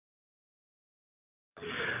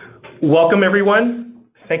Welcome everyone.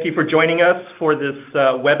 Thank you for joining us for this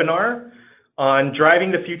webinar on driving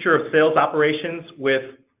the future of sales operations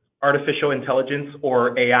with artificial intelligence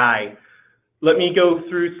or AI. Let me go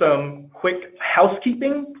through some quick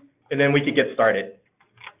housekeeping and then we can get started.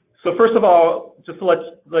 So first of all, just to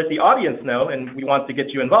let the audience know, and we want to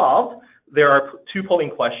get you involved, there are 2 polling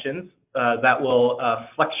questions that will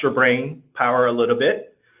flex your brain power a little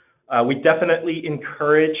bit. We definitely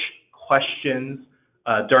encourage questions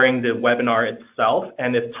during the webinar itself,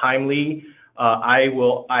 and if timely, I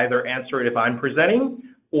will either answer it if I'm presenting,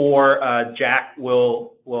 or Jack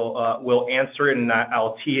will answer it, and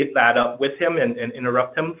I'll tee that up with him and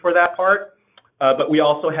interrupt him for that part. But we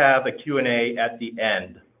also have a Q&A at the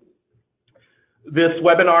end. This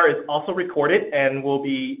webinar is also recorded and will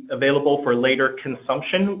be available for later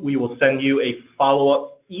consumption. We will send you a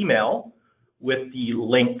follow-up email with the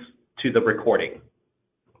links to the recording.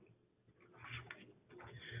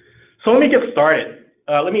 So let me get started.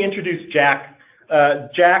 Let me introduce Jack.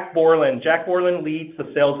 Jack Borland. Jack Borland leads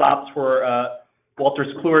the sales ops for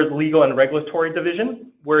Wolters Kluwer's Legal and Regulatory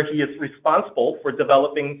Division, where he is responsible for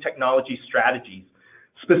developing technology strategies.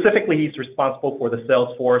 Specifically, he's responsible for the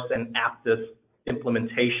Salesforce and Apttus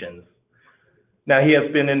implementations. Now, he has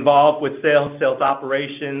been involved with sales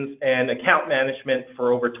operations, and account management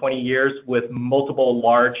for over 20 years with multiple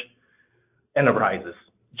large enterprises.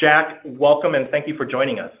 Jack, welcome and thank you for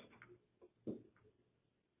joining us.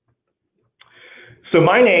 So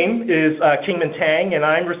my name is Kingman Tang, and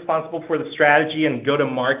I'm responsible for the strategy and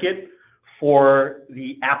go-to-market for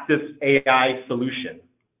the Apttus AI solution.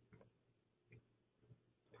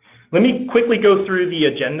 Let me quickly go through the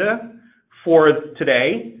agenda for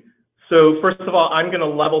today. So first of all, I'm going to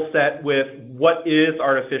level set with what is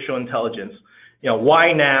artificial intelligence.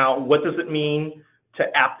 Why now? What does it mean to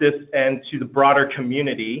Apttus and to the broader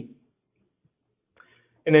community?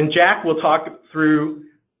 And then Jack will talk through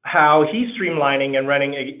how he's streamlining and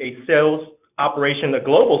running a sales operation, a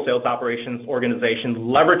global sales operations organization,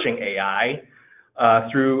 leveraging AI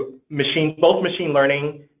through both machine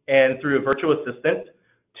learning and through a virtual assistant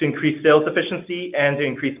to increase sales efficiency and to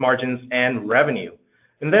increase margins and revenue.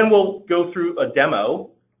 And then we'll go through a demo,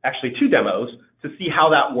 actually 2 demos, to see how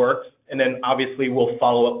that works. And then obviously we'll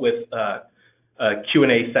follow up with a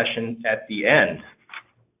Q&A session at the end.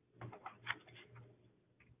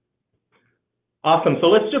 Awesome. So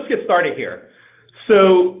let's just get started here.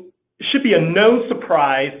 So it should be a no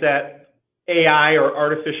surprise that AI or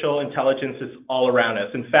artificial intelligence is all around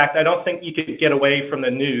us. In fact, I don't think you could get away from the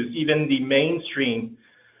news. Even the mainstream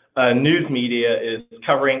news media is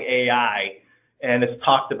covering AI, and it's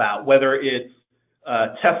talked about, whether it's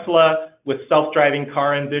Tesla with self-driving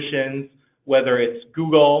car ambitions, whether it's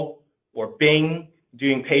Google or Bing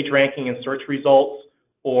doing page ranking and search results,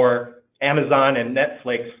 or Amazon and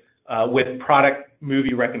Netflix with product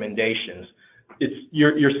movie recommendations.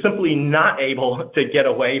 You're simply not able to get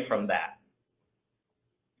away from that.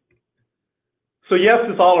 So yes,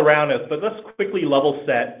 it's all around us, but let's quickly level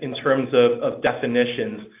set in terms of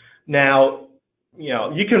definitions. Now,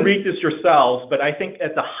 you can read this yourselves, but I think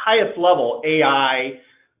at the highest level, AI,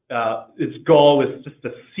 its goal is just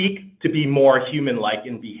to seek to be more human-like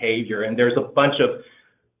in behavior, and there's a bunch of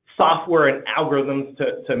software and algorithms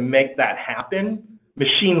to make that happen.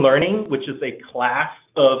 Machine learning, which is a class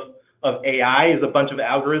of AI, is a bunch of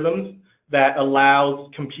algorithms that allows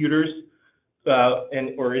computers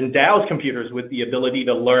or endows computers with the ability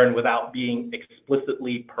to learn without being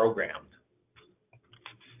explicitly programmed.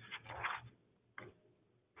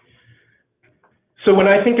 So when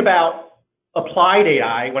I think about applied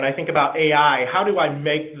AI, when I think about AI, how do I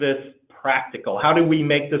make this practical? How do we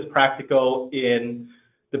make this practical in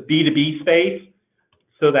the B2B space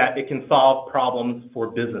so that it can solve problems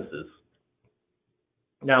for businesses?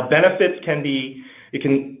 Now, benefits it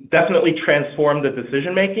can definitely transform the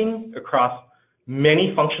decision making across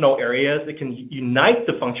many functional areas. It can unite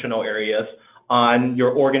the functional areas on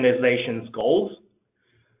your organization's goals.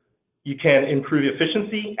 You can improve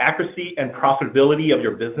efficiency, accuracy, and profitability of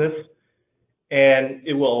your business, and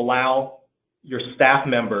it will allow your staff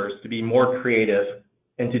members to be more creative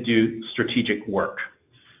and to do strategic work.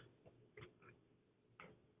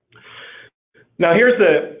 Now, here's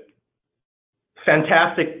a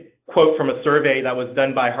fantastic quote from a survey that was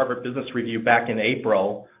done by Harvard Business Review back in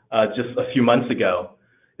April, just a few months ago.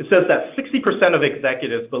 It says that 60% of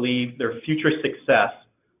executives believe their future success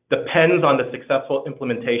depends on the successful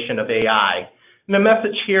implementation of AI. And the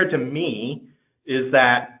message here to me is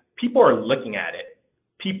that people are looking at it.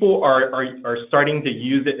 People are starting to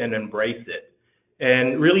use it and embrace it.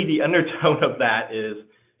 And really the undertone of that is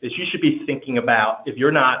you should be thinking about, if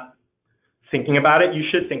you're not thinking about it, you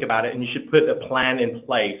should think about it, and you should put a plan in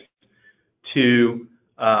place to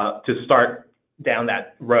start down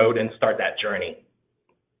that road and start that journey.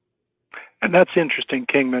 And that's interesting,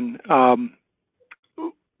 Kingman.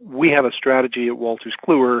 We have a strategy at Wolters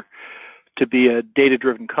Kluwer to be a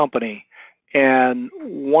data-driven company, and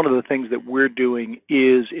one of the things that we're doing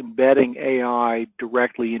is embedding AI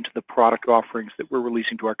directly into the product offerings that we're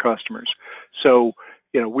releasing to our customers. So,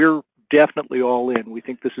 we're definitely all in. We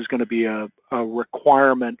think this is going to be a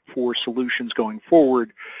requirement for solutions going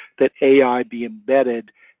forward, that AI be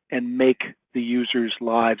embedded and make the users'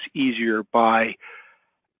 lives easier by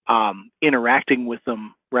interacting with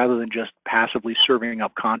them rather than just passively serving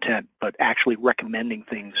up content, but actually recommending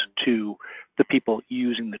things to the people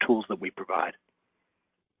using the tools that we provide.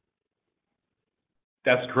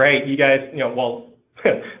 That's great. You guys, well,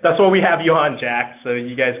 that's why we have you on, Jack, so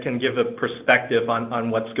you guys can give a perspective on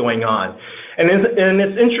what's going on. And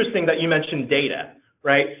it's interesting that you mentioned data,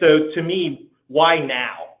 right? So to me, why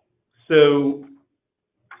now? So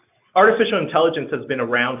artificial intelligence has been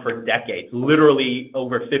around for decades, literally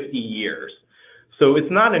over 50 years. So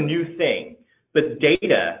it's not a new thing, but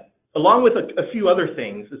data, along with a few other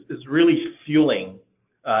things, is really fueling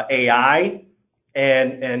AI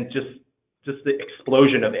and just the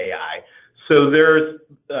explosion of AI. So there's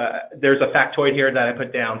a factoid here that I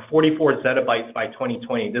put down: 44 zettabytes by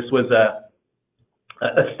 2020. This was a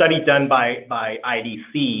study done by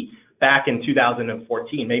IDC back in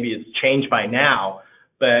 2014. Maybe it's changed by now,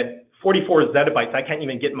 but 44 zettabytes, I can't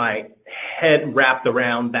even get my head wrapped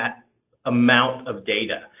around that amount of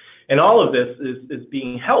data. And all of this is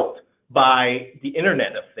being helped by the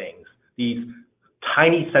Internet of Things, these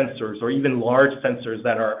tiny sensors or even large sensors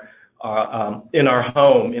that are in our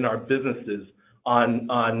home, in our businesses,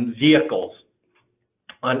 on vehicles,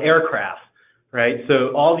 on aircraft, right?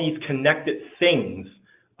 So all these connected things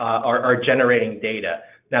are generating data.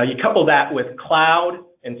 Now you couple that with cloud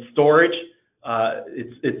and storage.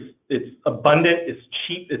 It's abundant, it's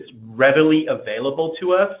cheap, it's readily available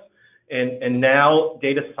to us, and now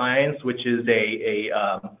data science, which is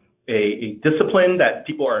a discipline that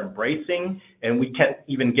people are embracing, and we can't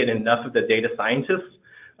even get enough of the data scientists.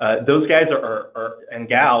 Those guys and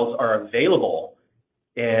gals are available,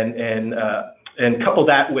 and couple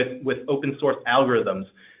that with open source algorithms,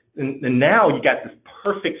 and now you got this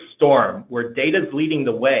perfect storm where data is leading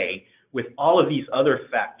the way with all of these other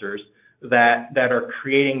factors that are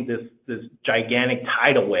creating this gigantic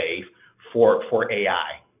tidal wave for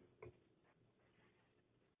AI.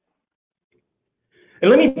 And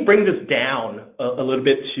let me bring this down a little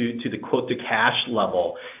bit to the quote to cash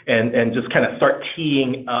level and just kind of start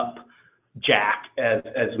teeing up Jack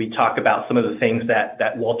as we talk about some of the things that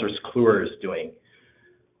Wolters Kluwer is doing.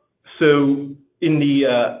 So in the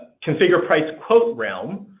configure price quote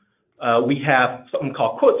realm, we have something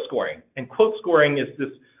called quote scoring. And quote scoring is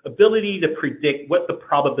this ability to predict what the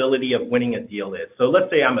probability of winning a deal is. So let's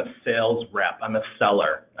say I'm a sales rep, I'm a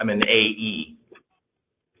seller, I'm an AE,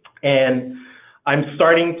 and I'm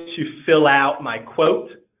starting to fill out my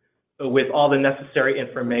quote with all the necessary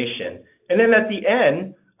information. And then at the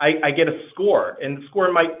end, I get a score, and the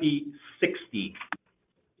score might be 60%.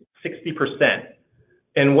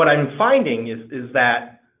 And what I'm finding is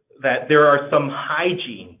that there are some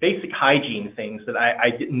basic hygiene things that I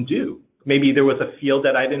didn't do. Maybe there was a field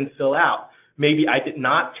that I didn't fill out. Maybe I did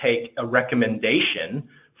not take a recommendation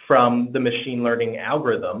from the machine learning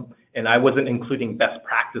algorithm, and I wasn't including best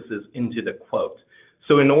practices into the quote.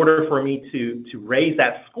 So in order for me to raise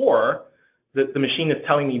that score, the machine is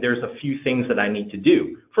telling me there's a few things that I need to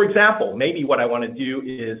do. For example, maybe what I want to do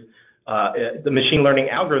is the machine learning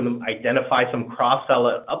algorithm identify some cross-sell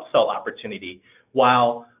and upsell opportunity.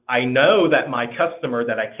 While I know that my customer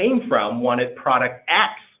that I came from wanted product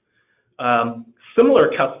X,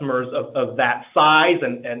 similar customers of that size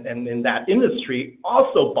and in that industry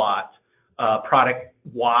also bought product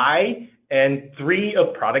Y and 3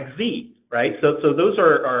 of product Z, right? So those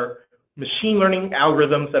are machine learning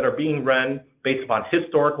algorithms that are being run based upon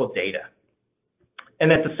historical data.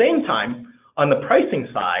 And at the same time, on the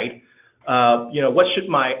pricing side, what should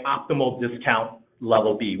my optimal discount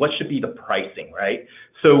level be? What should be the pricing, right?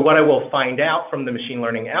 So what I will find out from the machine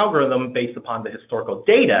learning algorithm based upon the historical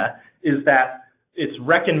data is that it's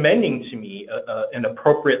recommending to me an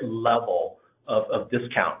appropriate level of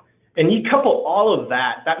discount. And you couple all of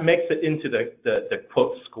that makes it into the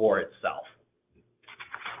quote score itself.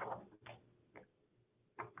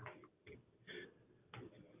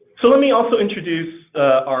 So let me also introduce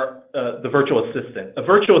the virtual assistant. A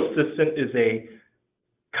virtual assistant is a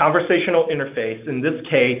conversational interface. In this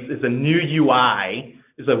case, is a new UI.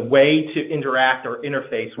 is a way to interact or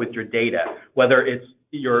interface with your data, whether it's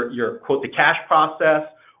your quote to cash process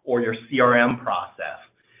or your CRM process.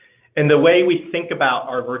 And the way we think about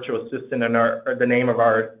our virtual assistant and the name of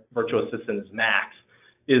our virtual assistant is Max,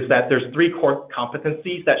 is that there's 3 core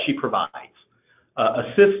competencies that she provides.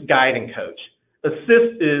 Assist, guide, and coach.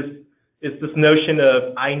 Assist is this notion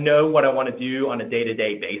of I know what I want to do on a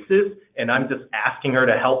day-to-day basis, and I'm just asking her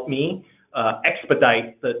to help me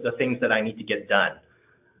expedite the things that I need to get done.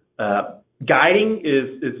 Guiding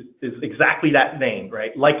is exactly that name,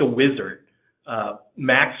 right? Like a wizard.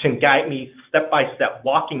 Max can guide me step by step,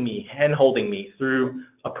 walking me, hand-holding me through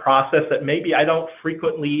a process that maybe I don't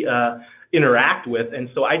frequently interact with, and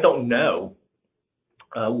so I don't know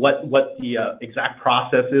what the exact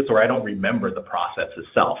process is, or I don't remember the process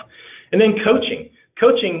itself. And then coaching.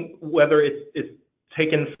 Coaching, whether it's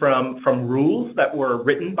taken from rules that were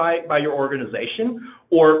written by your organization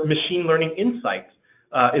or machine learning insights,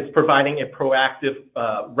 it's providing a proactive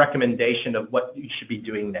recommendation of what you should be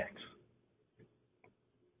doing next.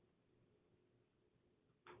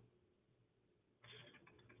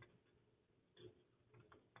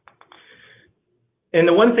 And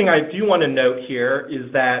the one thing I do want to note here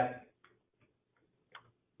is that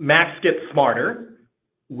Max gets smarter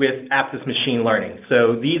with Apttus machine learning.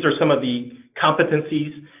 So these are some of the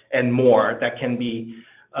competencies and more that can be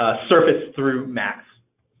surfaced through Max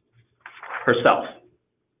herself.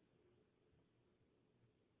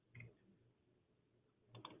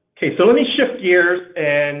 Okay, so let me shift gears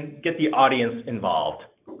and get the audience involved,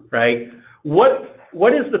 right? What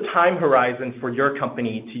is the time horizon for your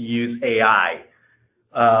company to use AI?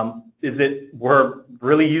 Is it we're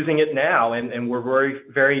really using it now and we're very,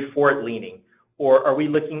 very forward leaning? Or are we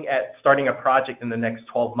looking at starting a project in the next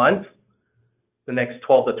 12 months, the next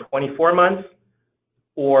 12 to 24 months?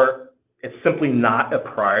 Or it's simply not a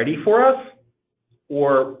priority for us?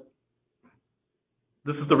 Or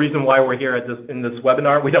this is the reason why we're here in this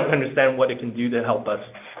webinar. We don't understand what it can do to help us.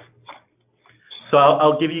 So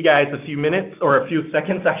I'll give you guys a few minutes, or a few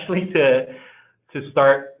seconds actually, to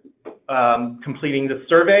start completing the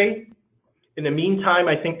survey. In the meantime,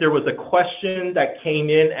 I think there was a question that came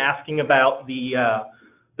in asking about the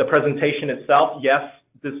presentation itself. Yes,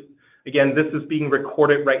 this is being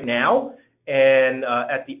recorded right now, and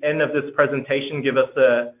at the end of this presentation, give us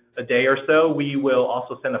a day or so, we will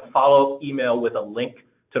also send a follow-up email with a link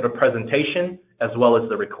to the presentation as well as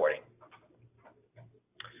the recording.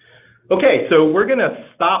 Okay, so we're going to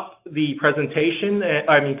stop the presentation,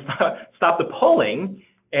 stop the polling,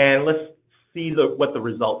 and let's see what the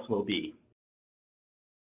results will be.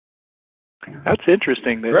 That's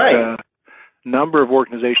interesting that right. A number of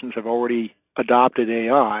organizations have already adopted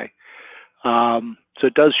AI. So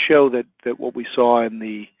it does show that what we saw in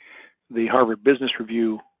the Harvard Business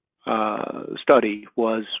Review study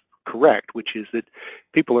was correct, which is that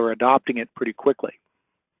people are adopting it pretty quickly.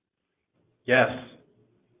 Yes,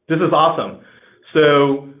 this is awesome.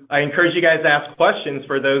 So I encourage you guys to ask questions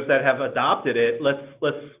for those that have adopted it.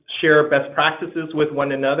 Let's share best practices with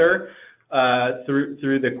one another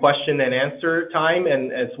through the question and answer time,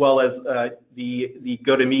 and as well as the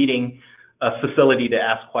GoToMeeting facility to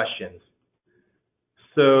ask questions.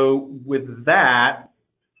 So with that,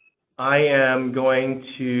 I am going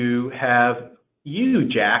to have you,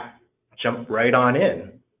 Jack, jump right on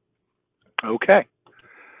in. Okay.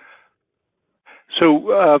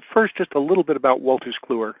 So first, just a little bit about Wolters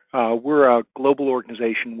Kluwer. We're a global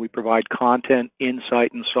organization. We provide content,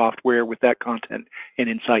 insight, and software with that content and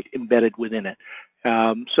insight embedded within it.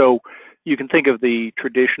 So you can think of the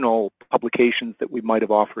traditional publications that we might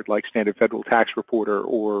have offered, like Standard Federal Tax Reporter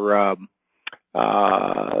or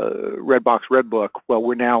Redbox Redbook. Well,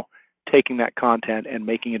 we're now taking that content and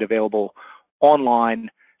making it available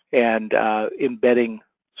online and embedding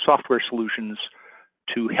software solutions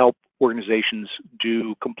to help organizations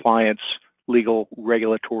do compliance, legal,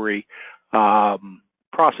 regulatory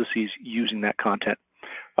processes using that content.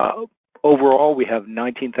 Overall, we have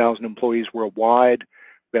 19,000 employees worldwide.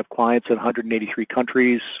 We have clients in 183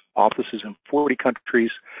 countries, offices in 40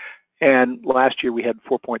 countries, and last year we had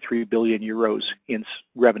 4.3 billion euros in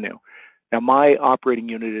revenue. Now, my operating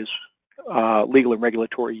unit is Legal and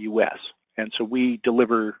Regulatory US, and so we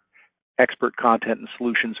deliver expert content and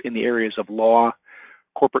solutions in the areas of law,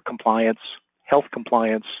 corporate compliance, health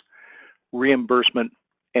compliance, reimbursement,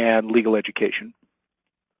 and legal education.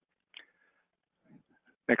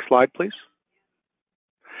 Next slide, please.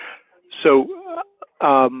 So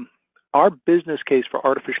our business case for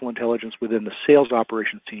artificial intelligence within the sales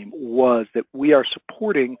operations team was that we are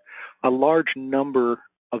supporting a large number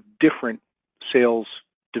of different sales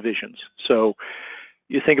divisions. So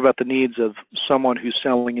you think about the needs of someone who's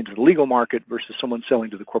selling into the legal market versus someone selling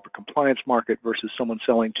to the corporate compliance market versus someone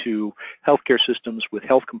selling to healthcare systems with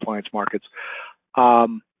health compliance markets.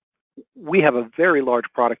 We have a very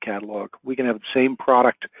large product catalog. We can have the same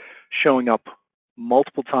product showing up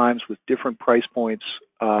multiple times with different price points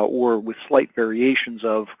or with slight variations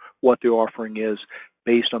of what the offering is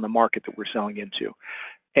based on the market that we're selling into.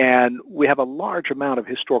 And we have a large amount of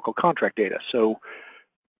historical contract data. So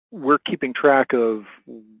we're keeping track of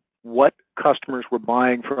what customers were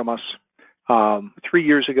buying from us 3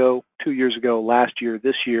 years ago, 2 years ago, last year,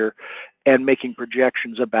 this year, and making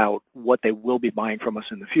projections about what they will be buying from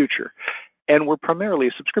us in the future. And we're primarily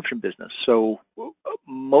a subscription business, so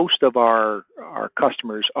most of our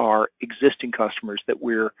customers are existing customers that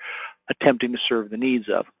we're attempting to serve the needs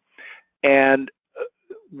of. And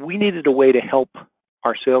we needed a way to help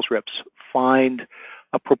our sales reps find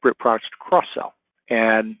appropriate products to cross-sell.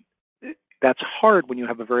 And that's hard when you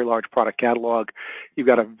have a very large product catalog. You've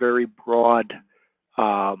got a very broad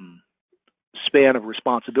span of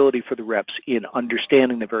responsibility for the reps in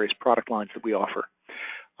understanding the various product lines that we offer.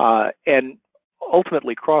 And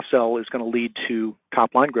ultimately, cross-sell is going to lead to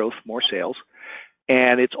top-line growth, more sales,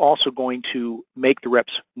 and it's also going to make the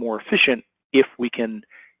reps more efficient if we can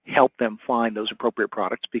help them find those appropriate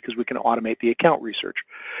products because we can automate the account research.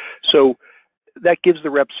 So that gives the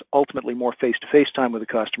reps ultimately more face-to-face time with the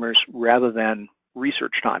customers rather than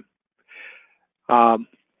research time.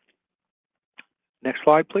 Next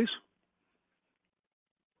slide, please.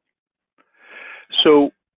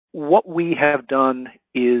 So what we have done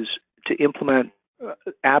is to implement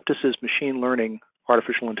Apttus's machine learning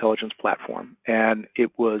artificial intelligence platform, and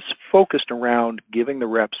it was focused around giving the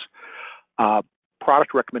reps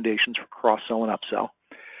product recommendations for cross-sell and upsell.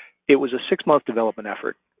 It was a 6-month development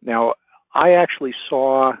effort. Now, I actually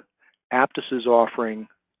saw Apttus's offering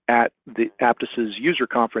at the Apttus's user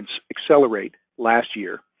conference Accelerate last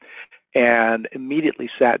year, and immediately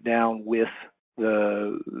sat down with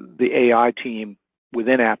the AI team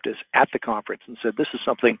within Apttus at the conference and said, this is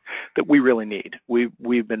something that we really need.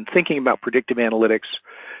 We've been thinking about predictive analytics,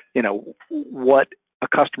 you know, what a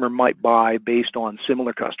customer might buy based on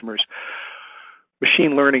similar customers.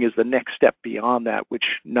 Machine learning is the next step beyond that,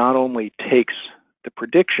 which not only takes the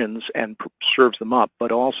predictions and serves them up,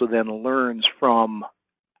 but also then learns from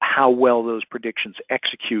how well those predictions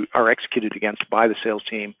are executed against by the sales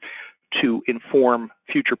team to inform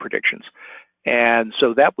future predictions. And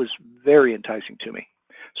so that was very enticing to me.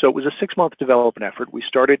 So it was a 6-month development effort. We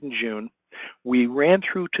started in June. We ran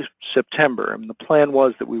through to September, and the plan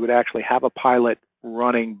was that we would actually have a pilot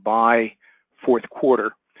running by 4th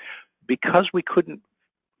quarter. Because we couldn't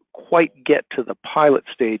quite get to the pilot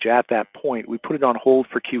stage at that point, we put it on hold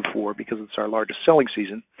for Q4 because it's our largest selling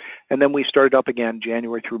season, and then we started up again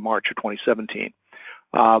January through March of 2017.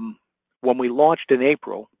 When we launched in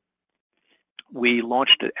April, we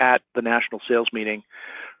launched it at the national sales meeting,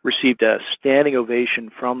 received a standing ovation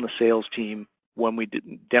from the sales team when we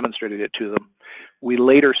demonstrated it to them. We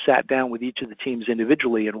later sat down with each of the teams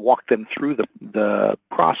individually and walked them through the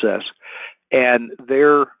process, and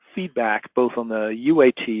their feedback, both on the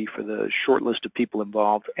UAT for the short list of people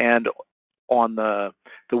involved and on the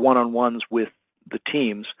one-on-ones with the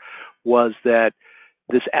teams, was that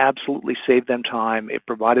this absolutely saved them time. It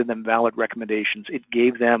provided them valid recommendations. It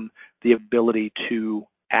gave them the ability to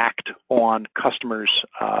act on customers'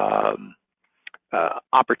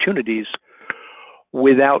 opportunities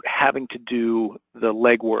without having to do the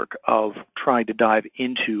legwork of trying to dive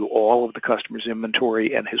into all of the customer's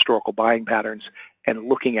inventory and historical buying patterns and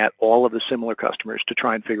looking at all of the similar customers to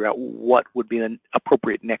try and figure out what would be an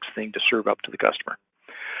appropriate next thing to serve up to the customer.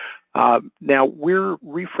 Now, we're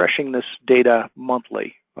refreshing this data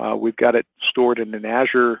monthly. We've got it stored in an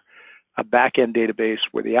Azure back-end database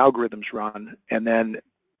where the algorithms run, and then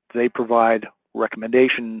they provide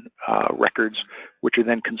recommendation records, which are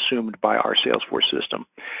then consumed by our Salesforce system.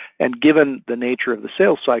 And given the nature of the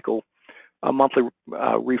sales cycle, a monthly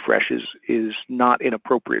refresh is not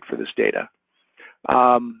inappropriate for this data.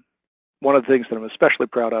 One of the things that I'm especially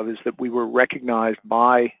proud of is that we were recognized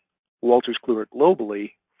by Wolters Kluwer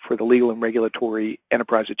globally for the Legal and Regulatory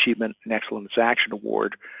Enterprise Achievement and Excellence Action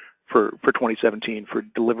Award for 2017 for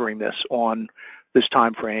delivering this on this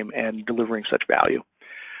time frame and delivering such value.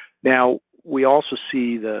 Now, we also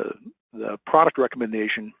see the product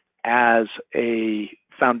recommendation as a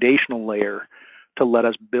foundational layer to let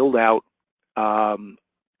us build out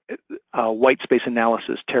white space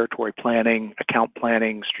analysis, territory planning, account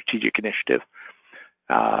planning, strategic initiative.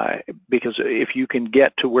 Because if you can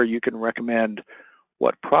get to where you can recommend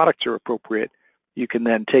what products are appropriate, you can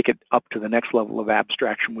then take it up to the next level of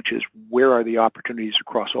abstraction, which is where are the opportunities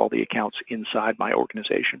across all the accounts inside my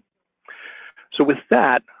organization. So with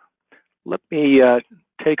that, let me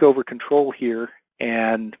take over control here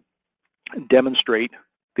and demonstrate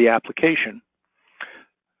the application.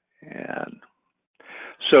 And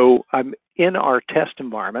so I'm in our test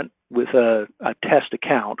environment with a test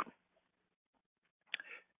account.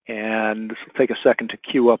 And this will take a second to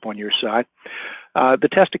queue up on your side. The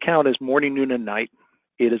test account is morning, noon, and night.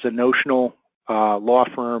 It is a notional law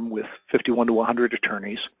firm with 51 to 100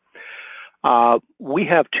 attorneys. We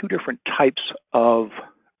have two different types of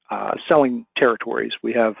selling territories.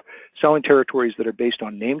 We have selling territories that are based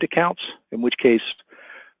on named accounts, in which case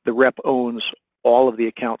the rep owns all of the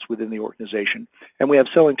accounts within the organization. And we have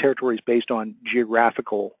selling territories based on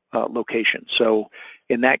geographical location. So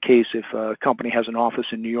in that case, if a company has an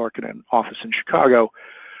office in New York and an office in Chicago,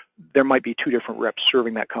 there might be two different reps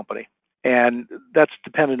serving that company. And that's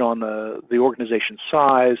dependent on the organization's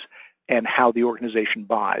size and how the organization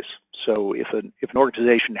buys. So if an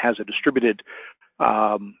organization has a distributed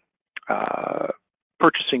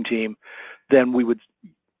purchasing team, then we would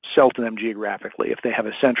sell to them geographically. If they have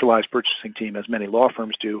a centralized purchasing team, as many law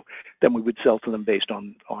firms do, then we would sell to them based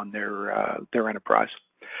on their enterprise.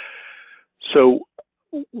 So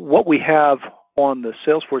what we have on the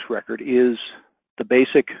Salesforce record is the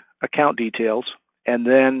basic account details, and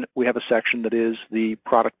then we have a section that is the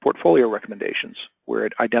product portfolio recommendations, where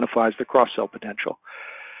it identifies the cross-sell potential.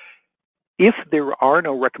 If there are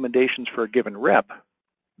no recommendations for a given rep,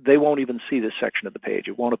 they won't even see this section of the page.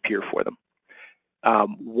 It won't appear for them.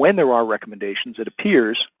 When there are recommendations, it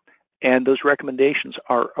appears, and those recommendations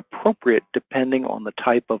are appropriate depending on the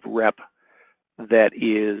type of rep that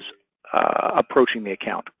is approaching the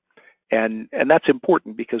account. And that's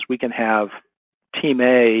important because we can have Team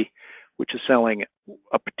A, which is selling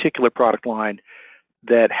a particular product line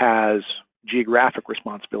that has geographic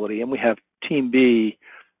responsibility, and we have Team B,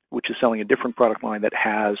 which is selling a different product line that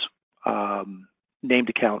has named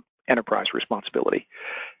account enterprise responsibility.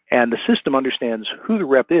 And the system understands who the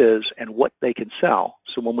rep is and what they can sell.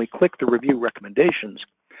 So when we click the review recommendations,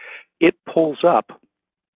 it pulls up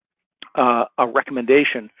a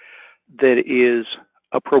recommendation that is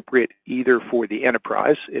appropriate either for the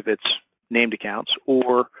enterprise, if it's named accounts,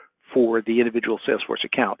 or for the individual Salesforce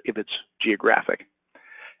account, if it's geographic.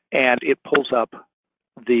 And it pulls up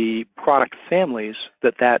the product families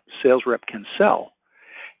that that sales rep can sell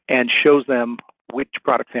and shows them which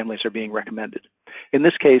product families are being recommended. In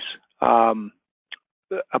this case, a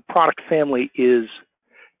product family is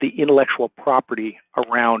the intellectual property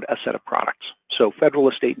around a set of products. So federal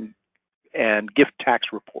estate and gift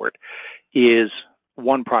tax report is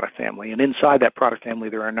one product family, and inside that product family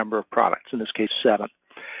there are a number of products, in this case 7.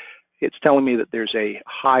 It's telling me that there's a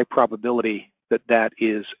high probability that that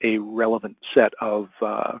is a relevant set of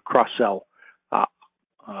cross-sell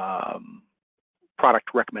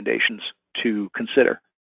product recommendations to consider.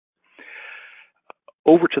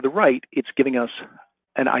 Over to the right, it's giving us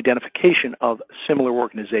an identification of similar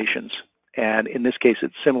organizations, and in this case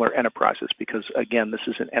it's similar enterprises because, again, this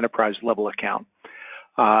is an enterprise level account.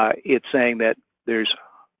 It's saying that there's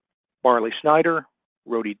Barley Snyder,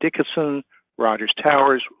 Rhodey Dickinson, Rogers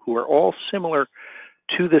Towers, who are all similar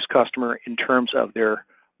to this customer in terms of their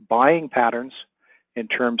buying patterns, in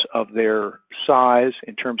terms of their size,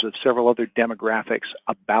 in terms of several other demographics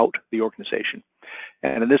about the organization.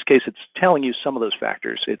 And in this case, it's telling you some of those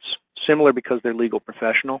factors. It's similar because they're legal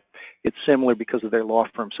professional. It's similar because of their law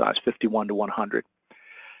firm size, 51 to 100.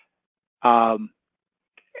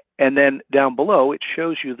 And then down below, it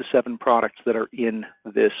shows you the 7 products that are in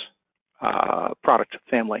this product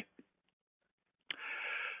family.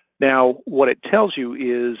 Now, what it tells you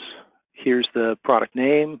is, here's the product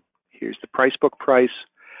name, here's the price book price.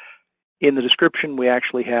 In the description, we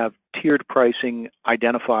actually have tiered pricing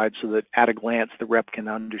identified so that at a glance the rep can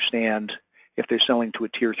understand if they're selling to a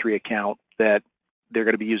Tier 3 account that they're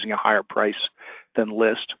going to be using a higher price than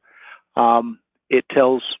list. It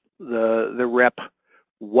tells the rep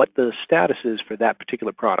what the status is for that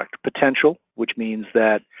particular product. Potential, which means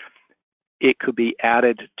that it could be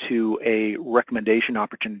added to a recommendation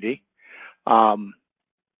opportunity.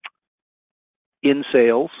 In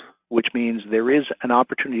sales, which means there is an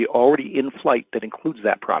opportunity already in flight that includes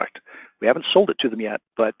that product. We haven't sold it to them yet,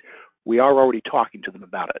 but we are already talking to them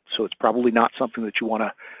about it. So it's probably not something that you want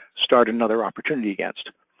to start another opportunity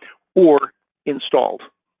against. Or installed.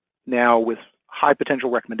 Now, with high potential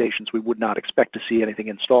recommendations, we would not expect to see anything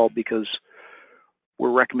installed because we're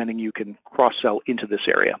recommending you can cross-sell into this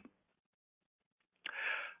area.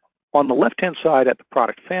 On the left-hand side at the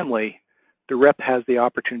product family, the rep has the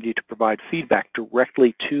opportunity to provide feedback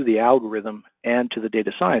directly to the algorithm and to the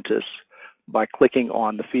data scientists by clicking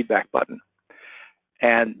on the feedback button.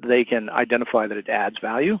 And they can identify that it adds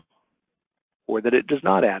value or that it does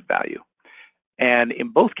not add value. And in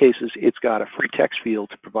both cases, it's got a free text field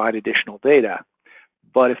to provide additional data.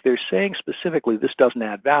 But if they're saying specifically this doesn't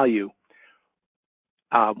add value,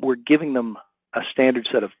 we're giving them a standard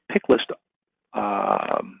set of pick list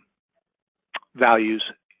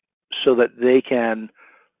values so that they can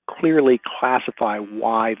clearly classify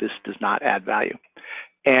why this does not add value.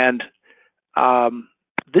 And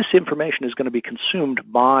this information is going to be consumed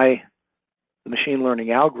by the machine learning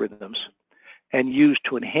algorithms and used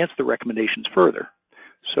to enhance the recommendations further.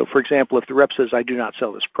 So for example, if the rep says, I do not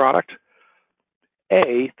sell this product,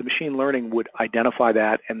 the machine learning would identify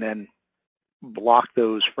that and then block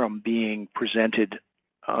those from being presented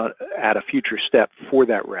at a future step for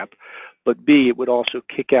that rep. But B, it would also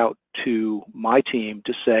kick out to my team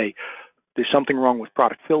to say, there's something wrong with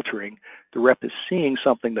product filtering. The rep is seeing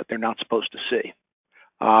something that they're not supposed to see.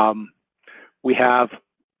 We have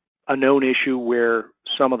a known issue where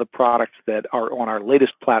some of the products that are on our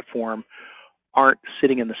latest platform aren't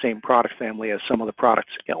sitting in the same product family as some of the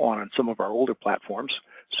products on some of our older platforms.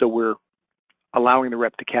 So we're allowing the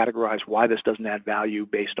rep to categorize why this doesn't add value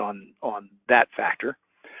based on that factor.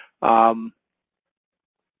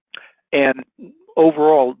 And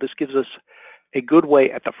overall, this gives us a good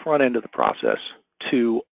way at the front end of the process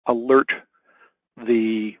to alert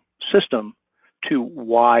the system to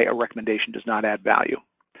why a recommendation does not add value.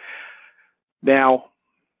 Now,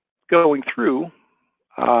 going through,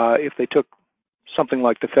 if they took something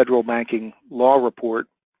like the Federal Banking Law Report,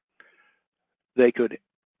 they could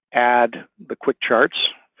add the quick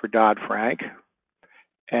charts for Dodd-Frank,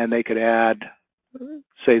 and they could add,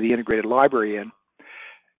 say, the integrated library in.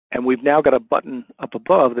 And we've now got a button up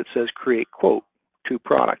above that says Create Quote to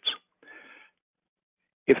Products.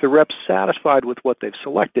 If the rep's satisfied with what they've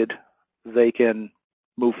selected, they can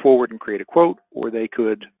move forward and create a quote, or they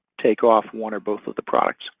could take off one or both of the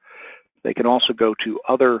products. They can also go to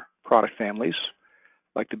other product families,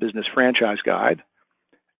 like the Business Franchise Guide,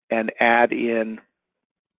 and add in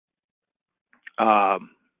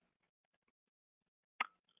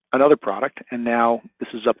another product, and now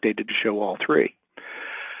this is updated to show all three.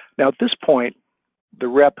 Now at this point, the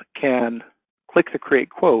rep can click the Create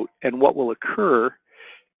Quote, and what will occur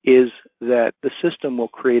is that the system will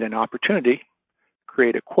create an opportunity,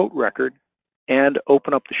 create a quote record, and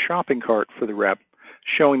open up the shopping cart for the rep,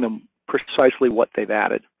 showing them precisely what they've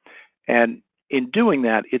added. And in doing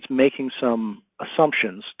that, it's making some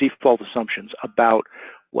assumptions, default assumptions, about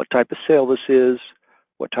what type of sale this is,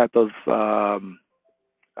 what type of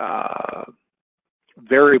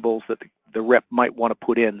variables that the rep might want to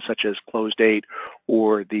put in, such as close date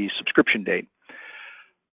or the subscription date.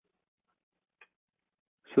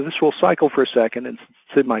 So this will cycle for a second, and since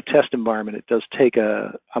it's in my test environment, it does take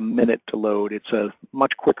a minute to load. It's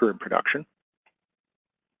much quicker in production.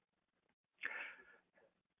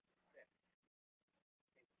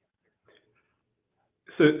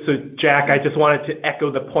 So Jack, I just wanted to echo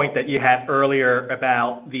the point that you had earlier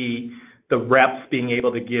about the reps being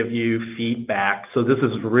able to give you feedback. So this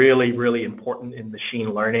is really, really important in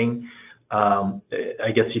machine learning.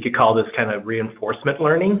 I guess you could call this kind of reinforcement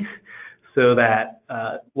learning, so that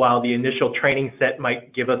while the initial training set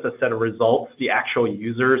might give us a set of results, the actual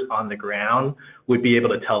users on the ground would be able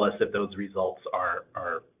to tell us if those results are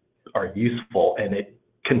useful, and it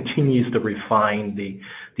continues to refine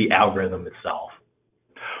the algorithm itself.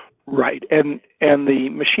 Right, and the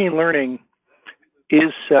machine learning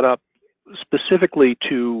is set up specifically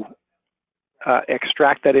to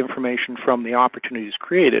extract that information from the opportunities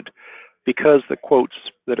created, because the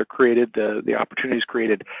quotes that are created, the opportunities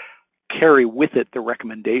created, carry with it the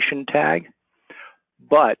recommendation tag.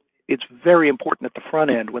 But it's very important at the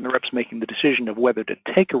front end, when the rep's making the decision of whether to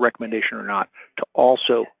take a recommendation or not, to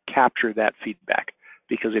also capture that feedback.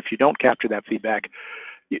 Because if you don't capture that feedback,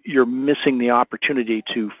 you're missing the opportunity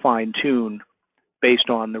to fine-tune based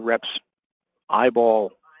on the rep's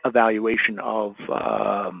eyeball evaluation of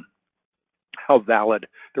how valid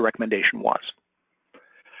the recommendation was.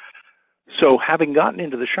 So having gotten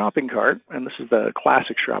into the shopping cart, and this is the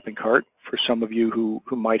classic shopping cart for some of you who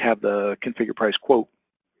might have the configure price quote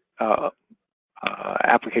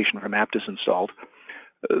application from Apttus installed,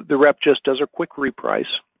 the rep just does a quick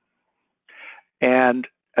reprice, and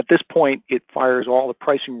at this point it fires all the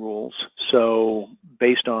pricing rules. So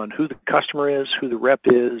based on who the customer is, who the rep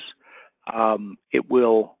is, it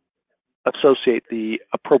will associate the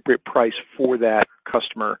appropriate price for that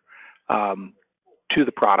customer to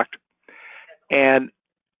the product. And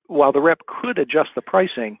while the rep could adjust the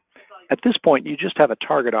pricing, at this point you just have a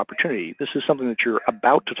target opportunity. This is something that you're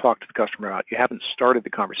about to talk to the customer about. You haven't started the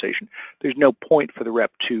conversation. There's no point for the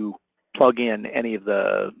rep to plug in any of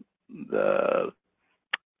the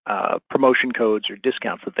promotion codes or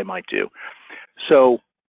discounts that they might do. So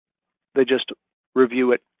they just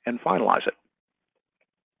review it and finalize it.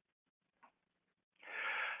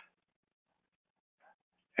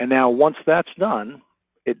 And now once that's done,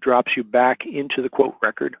 it drops you back into the quote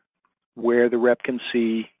record where the rep can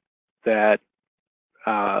see that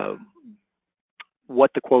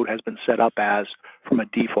what the quote has been set up as from a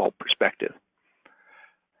default perspective.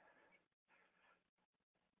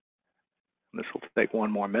 This will take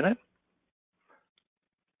one more minute.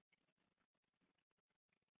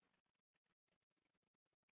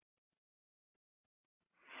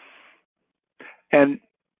 And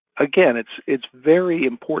again, it's very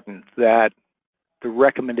important that the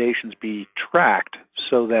recommendations be tracked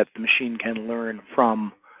so that the machine can learn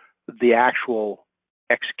from the actual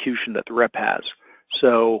execution that the rep has.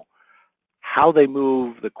 So how they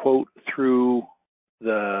move the quote through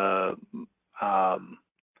the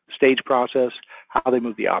stage process, how they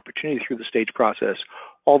move the opportunity through the stage process,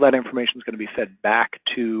 all that information is going to be fed back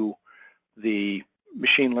to the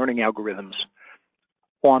machine learning algorithms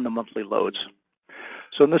on the monthly loads.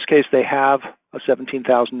 So in this case, they have a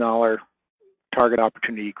 $17,000 target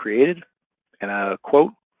opportunity created and a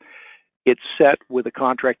quote. It's set with a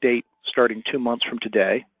contract date starting 2 months from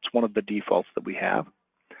today. It's one of the defaults that we have.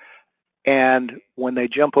 And when they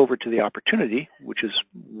jump over to the opportunity, which is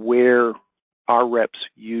where our reps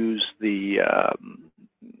use the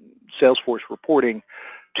Salesforce reporting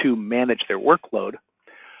to manage their workload,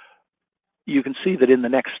 you can see that in the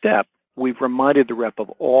next step, we've reminded the rep of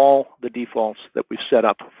all the defaults that we've set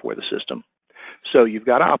up for the system. So you've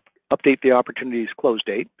got to update the opportunity's close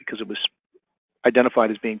date because it was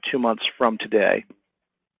identified as being 2 months from today.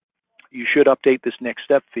 You should update this next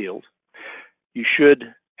step field. You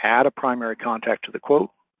should add a primary contact to the quote.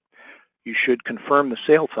 You should confirm the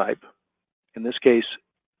sale type. In this case,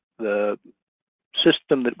 the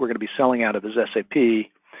system that we're going to be selling out of is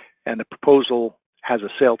SAP, and the proposal has a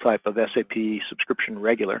sale type of SAP subscription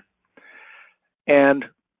regular. And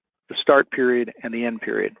the start period and the end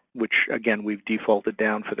period, which again we've defaulted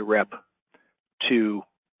down for the rep to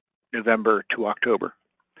November to October.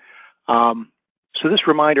 So this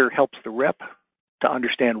reminder helps the rep to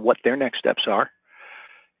understand what their next steps are.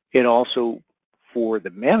 It also, for the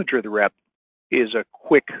manager of the rep, is a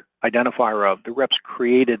quick identifier of the rep's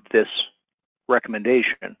created this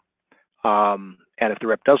recommendation. And if the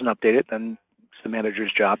rep doesn't update it, then it's the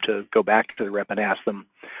manager's job to go back to the rep and ask them,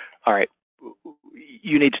 all right,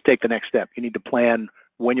 you need to take the next step. You need to plan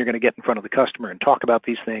when you're going to get in front of the customer and talk about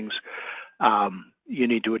these things. You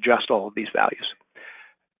need to adjust all of these values.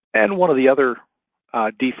 And one of the other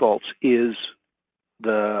defaults is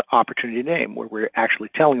the opportunity name, where we're actually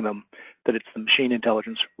telling them that it's the machine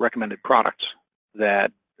intelligence recommended products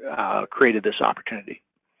that created this opportunity.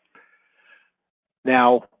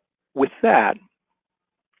 Now, with that,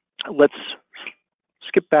 let's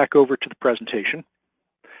skip back over to the presentation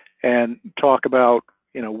and talk about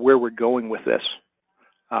where we're going with this.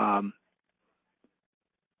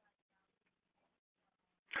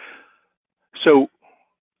 So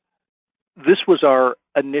this was our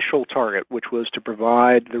initial target, which was to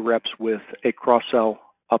provide the reps with a cross-sell,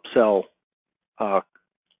 upsell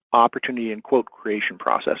opportunity and quote creation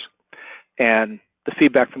process. And the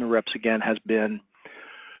feedback from the reps, again, has been,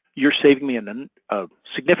 you're saving me a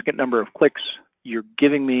significant number of clicks. You're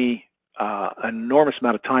giving me an enormous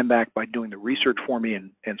amount of time back by doing the research for me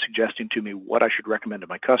and suggesting to me what I should recommend to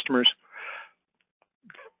my customers.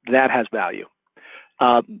 That has value.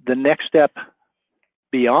 The next step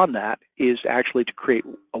beyond that is actually to create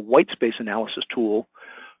a white space analysis tool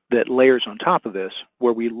that layers on top of this,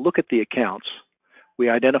 where we look at the accounts, we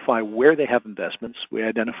identify where they have investments, we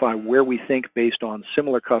identify where we think based on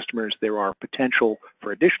similar customers there are potential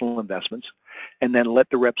for additional investments, and then let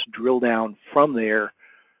the reps drill down from there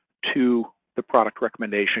to the product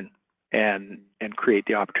recommendation and create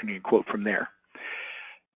the opportunity and quote from there.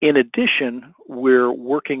 In addition, we're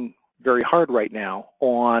working very hard right now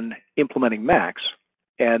on implementing Max,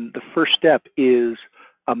 and the first step is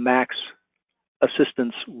a Max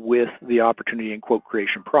assistance with the opportunity and quote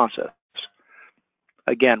creation process.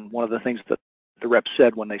 Again, one of the things that the reps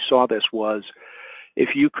said when they saw this was,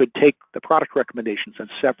 if you could take the product recommendations and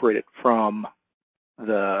separate it from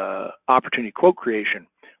the opportunity quote creation,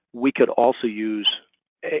 we could also use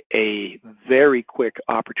a very quick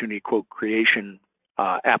opportunity quote creation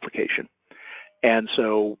application. And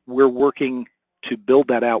so we're working to build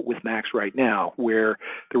that out with Max right now, where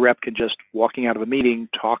the rep can just, walking out of a meeting,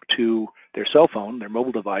 talk to their cell phone, their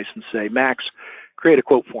mobile device, and say, Max, create a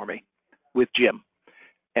quote for me with Jim.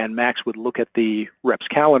 And Max would look at the rep's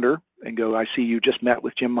calendar and go, I see you just met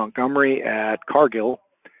with Jim Montgomery at Cargill.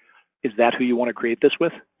 Is that who you want to create this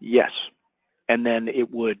with? Yes. And then it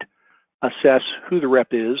would assess who the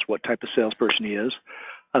rep is, what type of salesperson he is,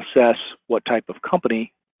 assess what type of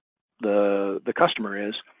company the customer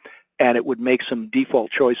is, and it would make some default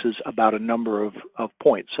choices about a number of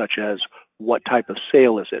points, such as what type of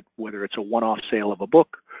sale is it, whether it's a one-off sale of a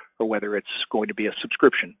book or whether it's going to be a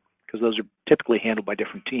subscription, because those are typically handled by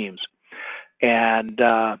different teams. And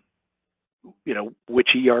you know,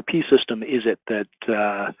 which ERP system is it that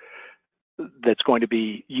that's going to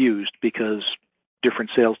be used, because different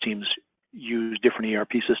sales teams use different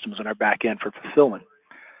ERP systems on our back end for fulfillment.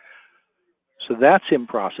 So that's in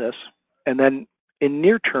process. And then in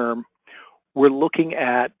near term, we're looking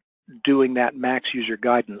at doing that Max user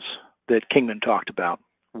guidance that Kingman talked about,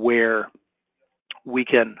 where we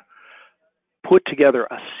can put together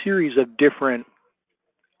a series of different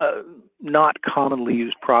not commonly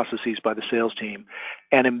used processes by the sales team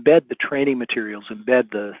and embed the training materials,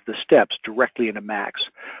 embed the steps directly into Max.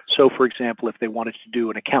 So for example, if they wanted to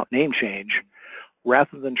do an account name change,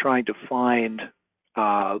 rather than trying to find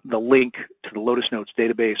the link to the Lotus Notes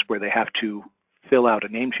database where they have to fill out a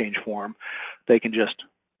name change form, they can just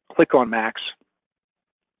click on Max,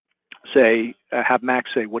 say, have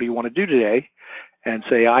Max say, what do you want to do today? And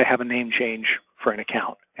say, I have a name change for an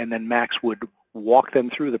account. And then Max would walk them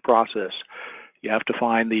through the process. You have to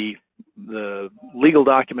find the legal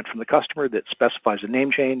document from the customer that specifies a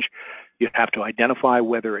name change. You have to identify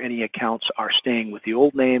whether any accounts are staying with the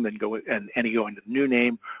old name and any going to the new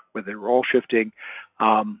name, whether they're all shifting,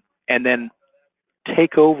 and then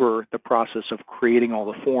take over the process of creating all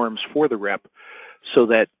the forms for the rep so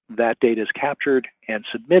that that data is captured and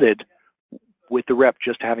submitted with the rep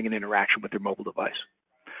just having an interaction with their mobile device.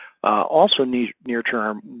 Also near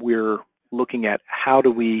term, we're looking at how do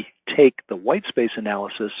we take the white space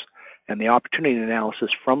analysis and the opportunity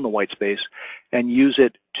analysis from the white space and use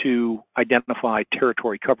it to identify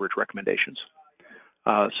territory coverage recommendations,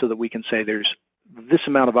 so that we can say there's this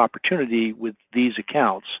amount of opportunity with these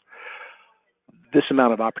accounts. This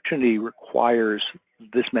amount of opportunity requires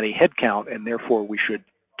this many headcount, and therefore we should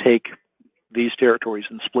take these territories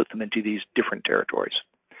and split them into these different territories.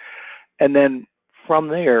 And then from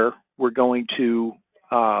there, we're going to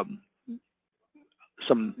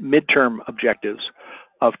some midterm objectives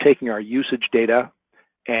of taking our usage data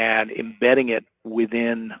and embedding it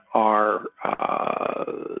within our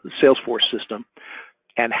Salesforce system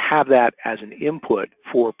and have that as an input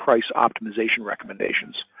for price optimization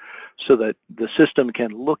recommendations, so that the system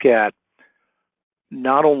can look at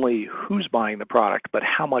not only who's buying the product, but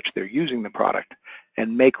how much they're using the product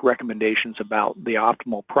and make recommendations about the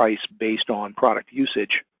optimal price based on product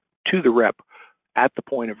usage to the rep at the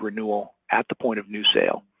point of renewal, at the point of new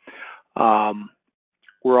sale.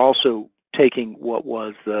 We're also taking what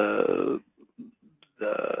was the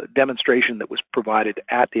demonstration that was provided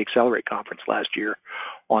at the Accelerate conference last year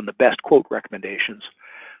on the best quote recommendations,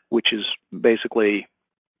 which is basically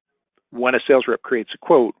when a sales rep creates a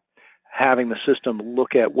quote, having the system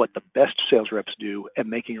look at what the best sales reps do and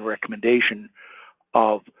making a recommendation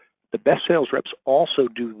of the best sales reps also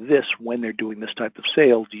do this when they're doing this type of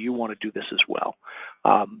sale. Do you want to do this as well?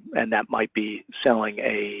 And that might be selling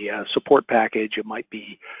a support package. It might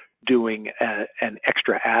be doing an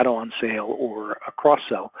extra add-on sale or a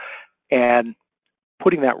cross-sell, and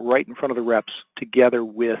putting that right in front of the reps together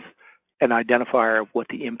with an identifier of what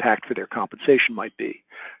the impact for their compensation might be.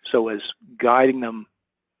 So as guiding them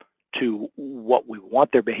to what we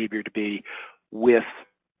want their behavior to be, with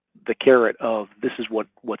the carrot of this is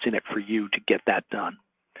what's in it for you to get that done.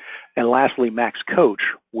 And lastly, Max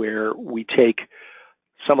Coach, where we take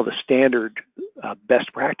some of the standard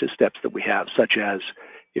best practice steps that we have, such as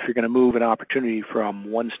if you're going to move an opportunity from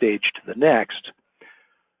one stage to the next,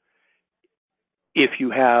 if you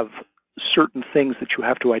have certain things that you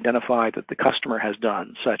have to identify that the customer has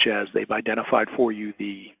done, such as they've identified for you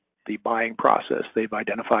the buying process, they've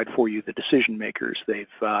identified for you the decision makers, they've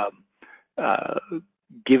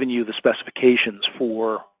given you the specifications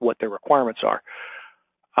for what their requirements are.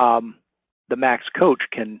 The Max Coach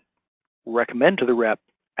can recommend to the rep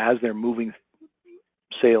as they're moving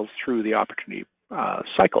sales through the opportunity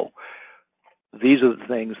cycle, these are the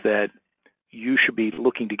things that you should be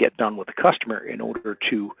looking to get done with the customer in order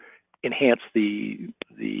to enhance the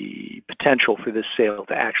potential for this sale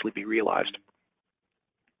to actually be realized.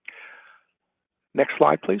 Next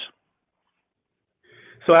slide, please.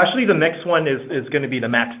 So actually the next one is going to be the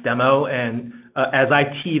Max demo, and as I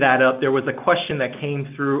tee that up, there was a question that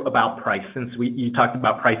came through about price, since you talked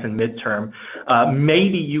about price in midterm.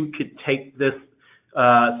 Maybe you could take this.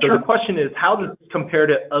 So Sure. The question is, how does this compare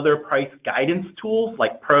to other price guidance tools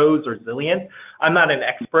like Pros or Zilliant? I'm not an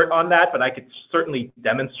expert on that, but I could certainly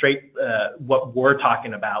demonstrate what we're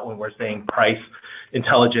talking about when we're saying price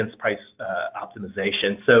intelligence, price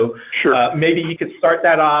optimization. So Sure. maybe you could start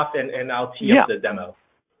that off, and I'll tee up the demo.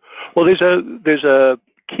 Well, there's a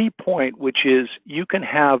key point, which is you can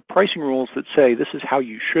have pricing rules that say this is how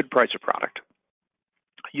you should price a product.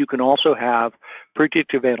 You can also have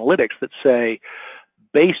predictive analytics that say,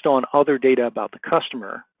 based on other data about the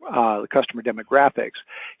customer demographics,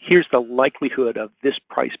 here's the likelihood of this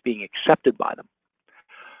price being accepted by them.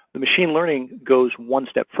 The machine learning goes one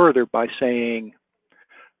step further by saying,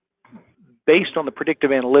 based on the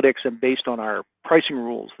predictive analytics and based on our pricing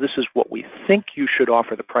rules, this is what we think you should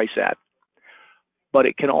offer the price at. But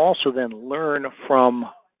it can also then learn from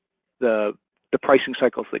the pricing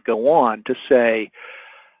cycles that go on to say,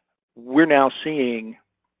 we're now seeing,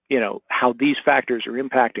 how these factors are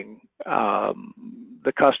impacting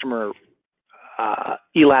the customer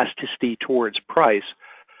elasticity towards price.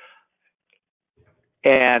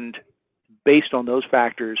 And based on those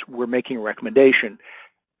factors, we're making a recommendation.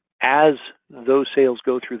 As those sales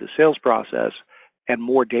go through the sales process and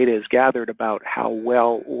more data is gathered about how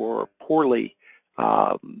well or poorly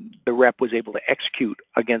the rep was able to execute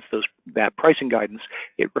against that pricing guidance,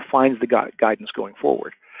 it refines the guidance going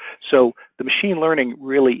forward. So the machine learning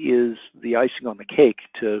really is the icing on the cake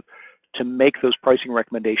to make those pricing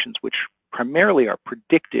recommendations, which primarily are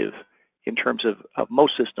predictive in terms of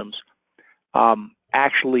most systems,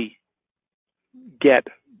 actually get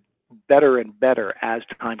better and better as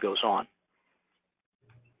time goes on.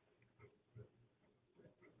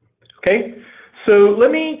 Okay, so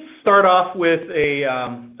let me start off with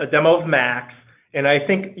a demo of Max. And I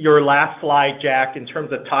think your last slide, Jack, in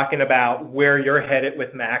terms of talking about where you're headed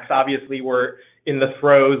with Max, obviously we're in the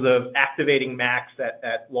throes of activating Max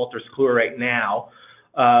at Wolters Kluwer right now.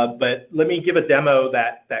 But let me give a demo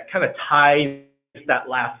that kind of ties that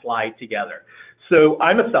last slide together. So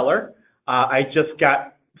I'm a seller. I just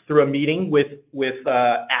got through a meeting with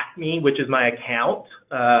Acme, which is my account.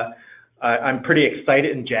 I'm pretty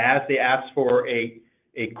excited and jazzed. They asked for a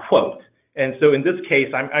quote. And so in this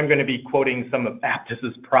case, I'm going to be quoting some of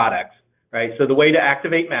Apttus's products, right? So the way to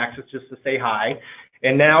activate Max is just to say hi.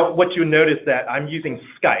 And now what you notice that I'm using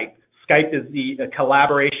Skype. Skype is the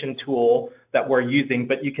collaboration tool that we're using,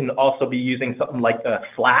 but you can also be using something like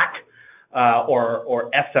Slack or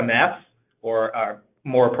SMS or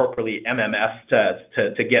more appropriately MMS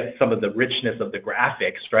to get some of the richness of the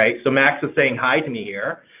graphics, right? So Max is saying hi to me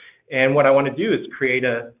here. And what I want to do is create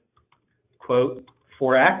a quote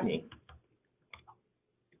for Acme.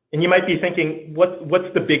 And you might be thinking,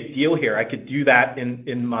 what's the big deal here? I could do that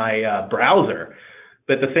in my browser.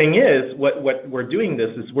 But the thing is, what we're doing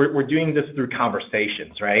this is we're doing this through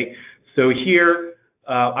conversations, right? So here,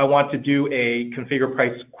 I want to do a configure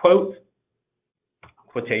price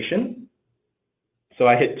quotation. So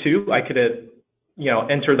I hit 2. I could have,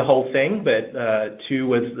 enter the whole thing, but 2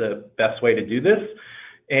 was the best way to do this.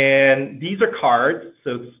 And these are cards,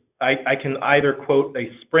 so I can either quote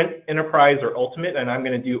a Sprint, Enterprise, or Ultimate, and I'm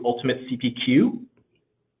going to do Ultimate CPQ.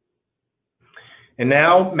 And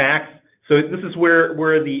now Max, so this is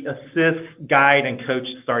where the assist, guide, and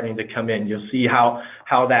coach is starting to come in. You'll see how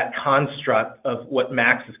that construct of what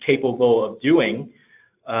Max is capable of doing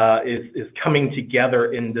is coming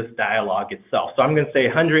together in this dialogue itself. So I'm going to say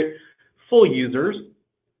 100 full users.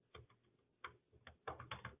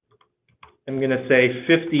 I'm going to say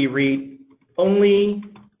 50 read only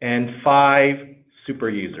and 5 super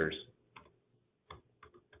users.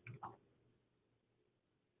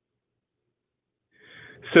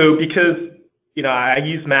 So because I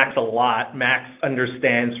use Max a lot, Max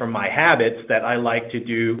understands from my habits that I like to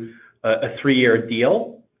do a 3-year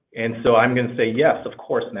deal. And so I'm going to say, yes, of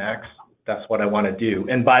course, Max, that's what I want to do.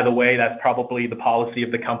 And by the way, that's probably the policy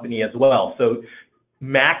of the company as well. So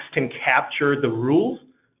Max can capture the rules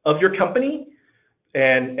of your company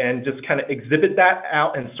and just kind of exhibit that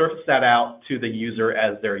out and surface that out to the user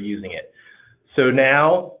as they're using it. So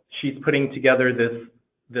now she's putting together this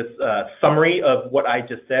summary of what I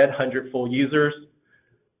just said: 100 full users,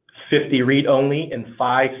 50 read-only, and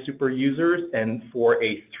 5 super users, and for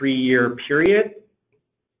a 3-year period.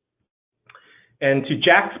 And to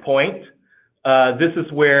Jack's point, this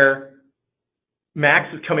is where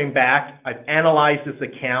Max is coming back. I've analyzed this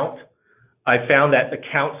account. I found that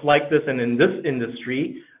accounts like this and in this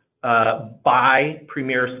industry buy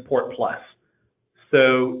Premier Support Plus.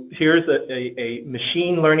 So here's a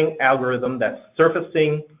machine learning algorithm that's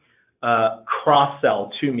surfacing cross-sell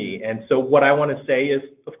to me. And so what I want to say is,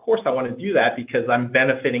 of course, I want to do that because I'm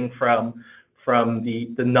benefiting from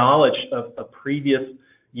the knowledge of previous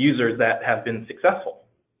users that have been successful.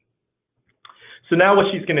 So now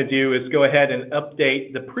what she's going to do is go ahead and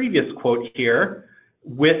update the previous quote here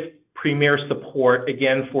with Premier support,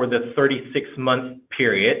 again, for the 36-month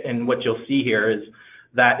period. And what you'll see here is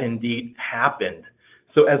that indeed happened.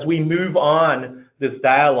 So as we move on this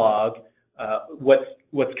dialogue,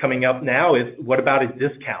 what's coming up now is, what about a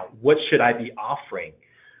discount? What should I be offering?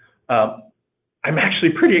 I'm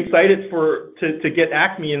actually pretty excited to get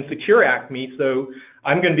Acme and secure Acme, so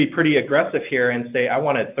I'm going to be pretty aggressive here and say I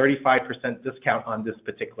want a 35% discount on this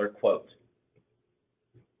particular quote.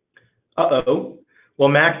 Uh-oh. Well,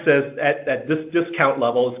 Max says at this discount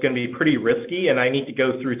level it's going to be pretty risky and I need to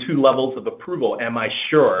go through 2 levels of approval. Am I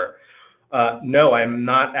sure? No, I'm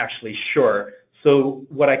not actually sure. So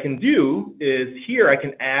what I can do is here I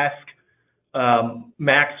can ask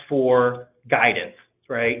Max for guidance,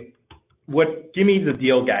 right? Give me the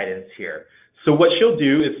deal guidance here. So what she'll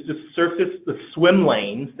do is just surface the swim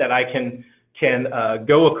lanes that I can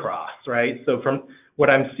go across, right? So from what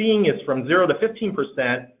I'm seeing is from 0 to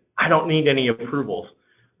 15%, I don't need any approvals.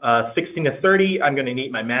 16 to 30, I'm going to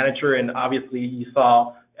need my manager, and obviously you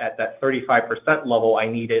saw at that 35% level, I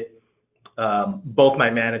needed both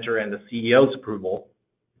my manager and the CEO's approval.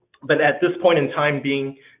 But at this point in time,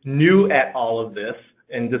 being new at all of this,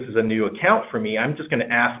 and this is a new account for me, I'm just going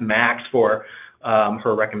to ask Max for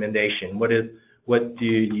her recommendation. What do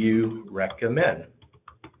you recommend?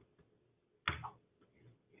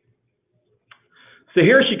 So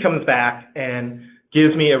here she comes back and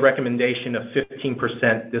gives me a recommendation of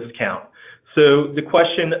 15% discount. So the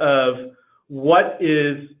question of what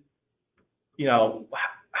is,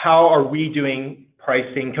 how are we doing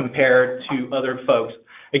pricing compared to other folks?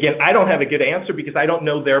 Again, I don't have a good answer because I don't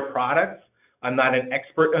know their products. I'm not an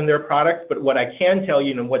expert on their products, but what I can tell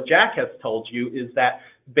you and what Jack has told you is that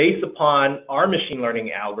based upon our machine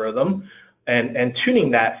learning algorithm and tuning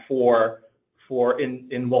that for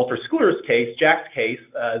in Walter Schooler's case, Jack's case,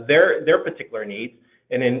 their particular needs,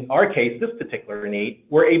 and in our case, this particular need,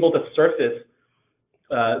 we're able to surface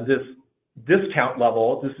this discount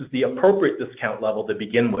level. This is the appropriate discount level to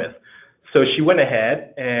begin with. So she went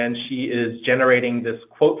ahead and she is generating this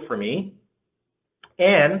quote for me,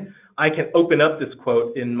 and I can open up this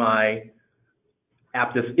quote in my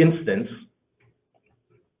Apttus instance,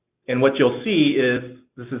 and what you'll see is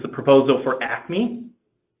this is a proposal for Acme.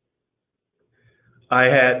 I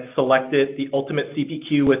had selected the ultimate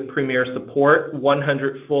CPQ with Premier support,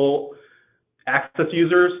 100 full access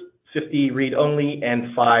users, 50 read-only,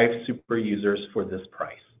 and 5 super users for this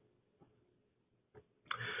price.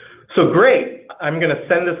 So great. I'm going to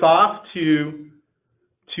send this off to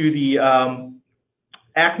the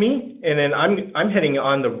Acme, and then I'm heading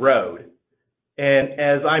on the road. And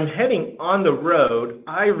as I'm heading on the road,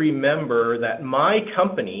 I remember that my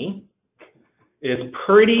company is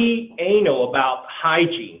pretty anal about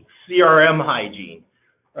hygiene, CRM hygiene,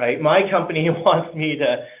 right? My company wants me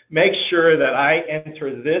to make sure that I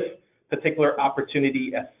enter this particular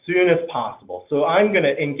opportunity as soon as possible. So I'm going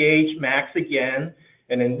to engage Max again,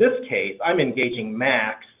 and in this case, I'm engaging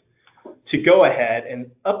Max to go ahead and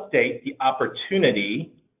update the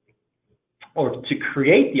opportunity, or to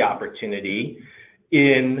create the opportunity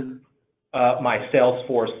in my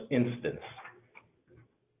Salesforce instance.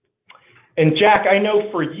 And Jack, I know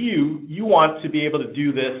for you, you want to be able to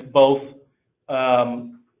do this both at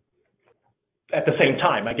the same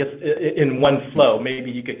time, I guess in one flow. Maybe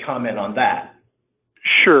you could comment on that.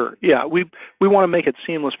 Sure. Yeah, we want to make it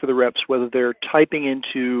seamless for the reps, whether they're typing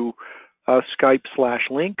into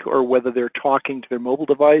Skype/Link or whether they're talking to their mobile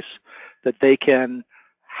device, that they can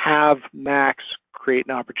have Max create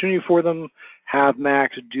an opportunity for them, have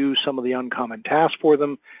Max do some of the uncommon tasks for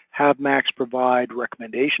them, have Max provide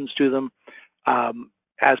recommendations to them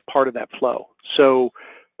as part of that flow. So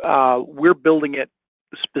we're building it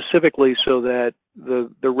specifically so that the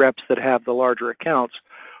reps that have the larger accounts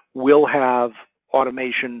will have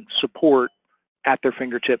automation support at their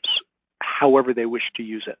fingertips however they wish to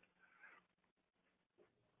use it.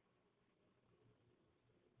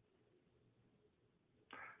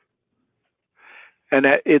 And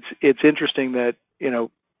it's interesting that,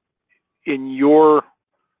 in your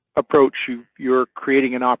approach, you're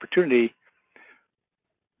creating an opportunity,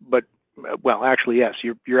 but, well, actually, yes,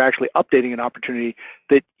 you're actually updating an opportunity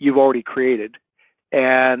that you've already created.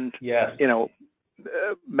 And, yes.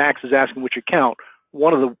 Max is asking which account.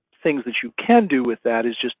 One of the things that you can do with that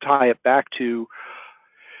is just tie it back to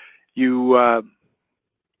you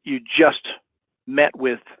you just met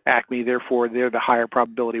with Acme, therefore they're the higher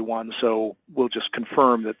probability one, so we'll just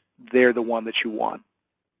confirm that they're the one that you want.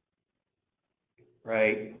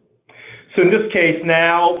 Right. So in this case,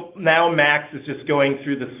 now Max is just going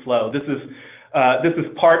through the flow. This is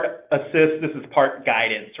part assist, this is part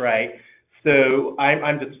guidance, right? So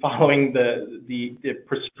I'm just following the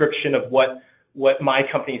prescription of what my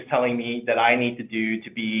company is telling me that I need to do to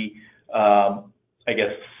be, I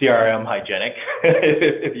guess, CRM hygienic,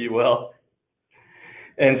 if you will.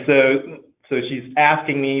 And so she's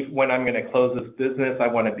asking me when I'm going to close this business. I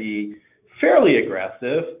want to be fairly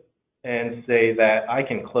aggressive and say that I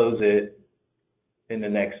can close it in the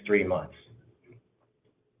next 3 months.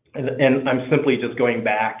 And I'm simply just going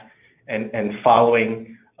back and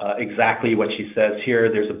following exactly what she says here.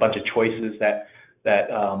 There's a bunch of choices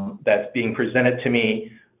that's being presented to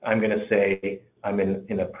me. I'm going to say I'm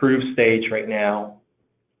in approved stage right now.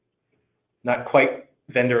 Not quite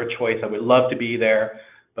vendor of choice. I would love to be there,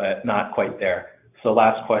 but not quite there. So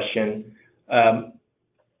last question. I'm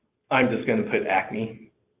just going to put Acme.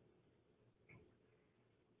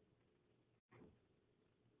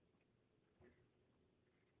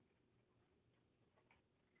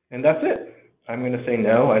 And that's it. I'm going to say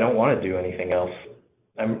no, I don't want to do anything else.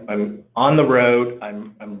 I'm on the road.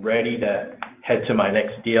 I'm ready to head to my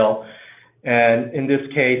next deal. And in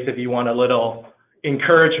this case, if you want a little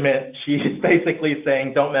encouragement, she's basically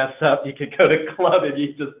saying, don't mess up. You could go to club if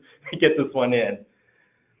you just get this one in.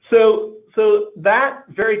 So that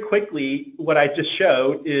very quickly, what I just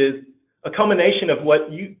showed is a culmination of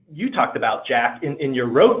what you talked about, Jack, in your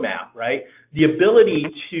roadmap, right? The ability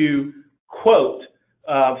to quote,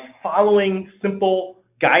 following simple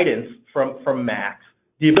guidance from Max,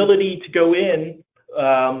 the ability to go in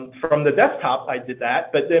from the desktop, I did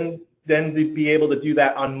that, but then to be able to do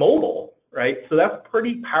that on mobile, right? So that's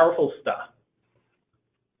pretty powerful stuff.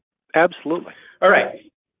 Absolutely. All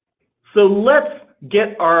right. So let's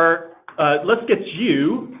get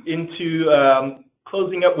you into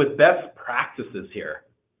closing up with best practices here.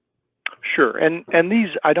 Sure, and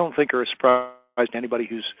these I don't think are a surprise to anybody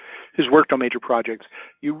who's worked on major projects.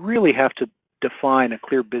 You really have to define a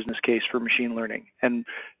clear business case for machine learning. And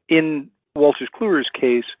in Wolters Kluwer's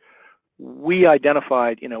case, we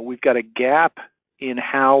identified, we've got a gap in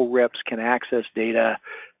how reps can access data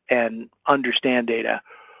and understand data.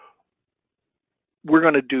 We're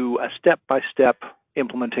going to do a step-by-step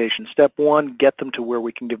implementation. Step 1, get them to where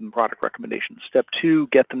we can give them product recommendations. Step 2,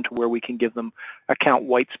 get them to where we can give them account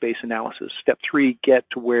white space analysis. Step 3, get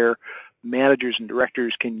to where managers and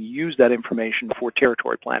directors can use that information for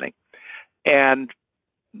territory planning. And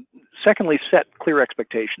secondly, set clear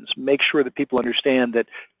expectations. Make sure that people understand that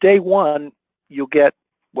day 1, you'll get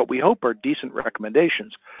what we hope are decent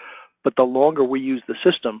recommendations. But the longer we use the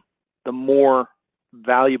system, the more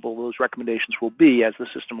valuable those recommendations will be as the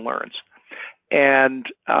system learns.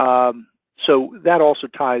 And so that also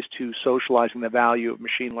ties to socializing the value of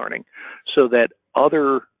machine learning so that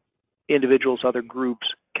other individuals, other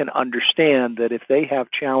groups can understand that if they have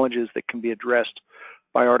challenges that can be addressed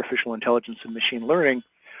by artificial intelligence and machine learning,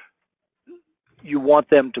 you want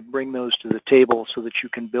them to bring those to the table so that you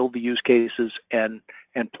can build the use cases and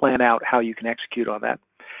plan out how you can execute on that.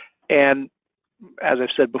 And as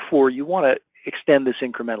I've said before, you want to extend this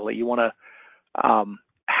incrementally. You want to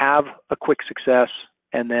have a quick success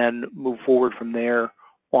and then move forward from there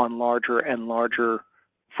on larger and larger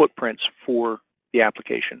footprints for the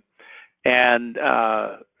application. And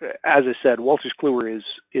as I said, Wolters Kluwer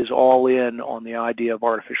is all in on the idea of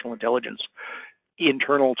artificial intelligence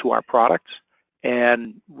internal to our products,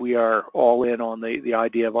 and we are all in on the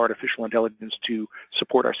idea of artificial intelligence to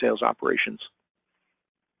support our sales operations.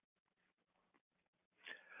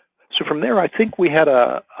 So from there, I think we had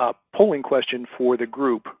a polling question for the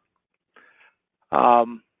group,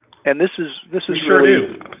 and this is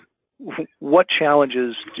really what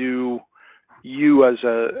challenges do you as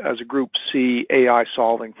a group see AI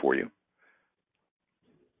solving for you?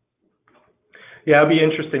 Yeah, it'll be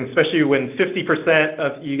interesting, especially when 50%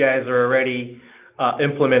 of you guys are already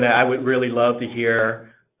implemented. I would really love to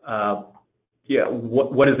hear,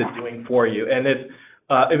 what is it doing for you? And if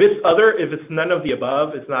it's none of the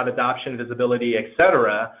above, it's not adoption, visibility,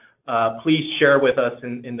 etc. Please share with us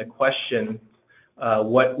in the question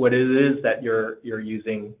what it is that you're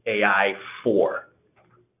using AI for.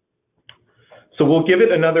 So we'll give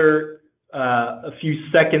it another a few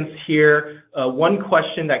seconds here. One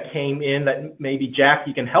question that came in that maybe Jack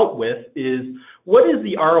you can help with is, what is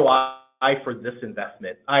the ROI for this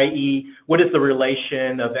investment? I.e., what is the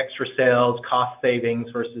relation of extra sales, cost savings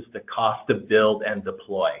versus the cost to build and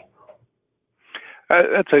deploy?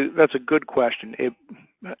 That's a good question.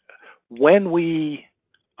 when we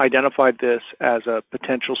identified this as a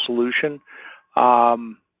potential solution,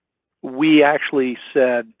 we actually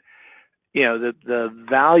said, that the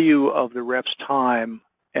value of the rep's time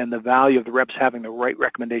and the value of the reps having the right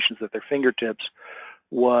recommendations at their fingertips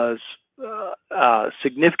was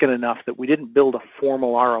significant enough that we didn't build a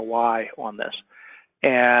formal ROI on this.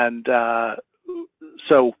 And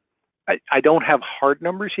so I don't have hard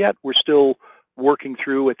numbers yet. We're still working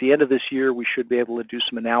through. At the end of this year, we should be able to do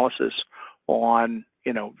some analysis on,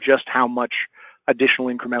 just how much additional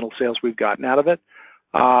incremental sales we've gotten out of it.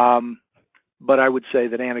 But I would say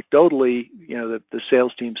that anecdotally, the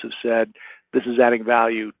sales teams have said, this is adding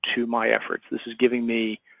value to my efforts. This is giving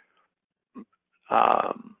me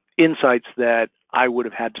insights that I would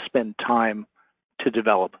have had to spend time to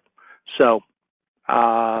develop. So,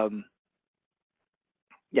 yeah,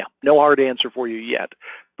 no hard answer for you yet,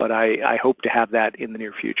 but I hope to have that in the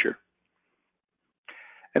near future.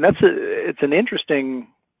 And it's an interesting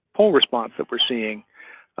poll response that we're seeing,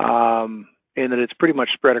 in that it's pretty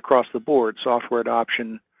much spread across the board: software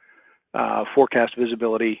adoption, forecast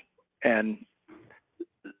visibility, and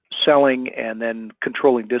selling, and then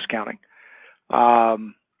controlling discounting. Yeah,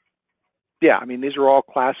 I mean, these are all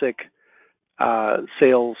classic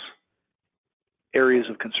sales areas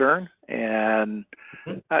of concern, and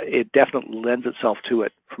it definitely lends itself to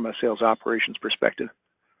it from a sales operations perspective.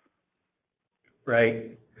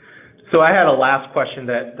 Right. So I had a last question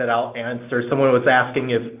that I'll answer. Someone was asking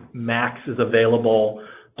if Max is available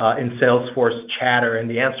in Salesforce Chatter, and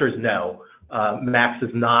the answer is no. Max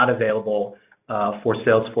is not available for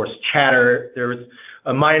Salesforce Chatter.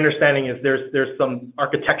 My understanding is there's some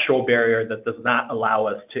architectural barrier that does not allow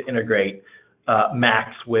us to integrate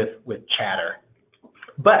Max with Chatter.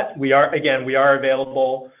 But we are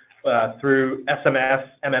available through SMS,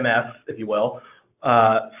 MMS, if you will,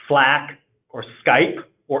 Slack or Skype,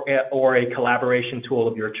 or a collaboration tool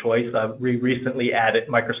of your choice. We recently added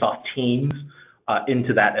Microsoft Teams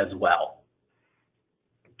into that as well.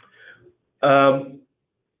 Do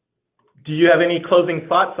you have any closing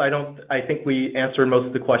thoughts? I think we answered most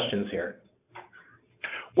of the questions here.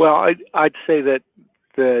 Well, I'd say that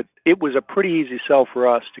it was a pretty easy sell for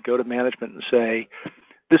us to go to management and say,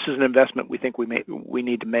 this is an investment we think we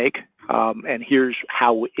need to make, and here's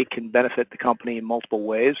how it can benefit the company in multiple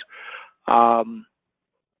ways.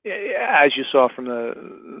 As you saw from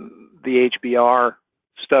the HBR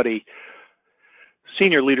study,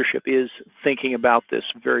 senior leadership is thinking about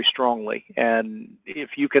this very strongly, and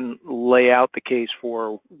if you can lay out the case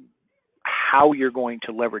for how you're going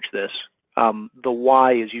to leverage this, the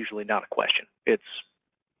why is usually not a question. It's,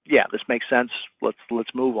 yeah, this makes sense,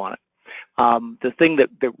 let's move on it. The thing that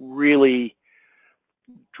really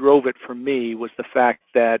drove it for me was the fact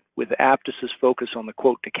that with Apttus's focus on the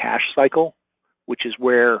quote to cash cycle, which is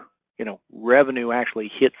where revenue actually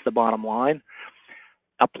hits the bottom line,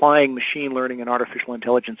 applying machine learning and artificial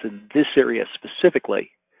intelligence in this area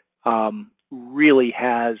specifically really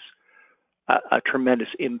has a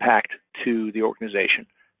tremendous impact to the organization.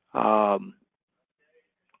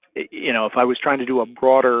 If I was trying to do a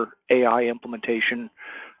broader AI implementation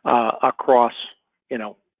across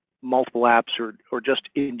multiple apps or just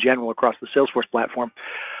in general across the Salesforce platform,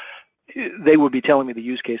 they would be telling me the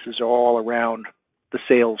use cases are all around the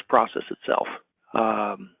sales process itself.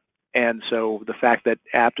 And so the fact that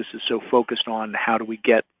Apttus is so focused on how do we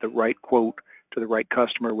get the right quote to the right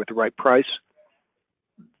customer with the right price,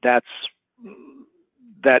 that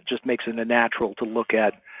just makes it a natural to look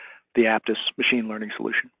at the Apttus machine learning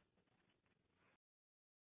solution.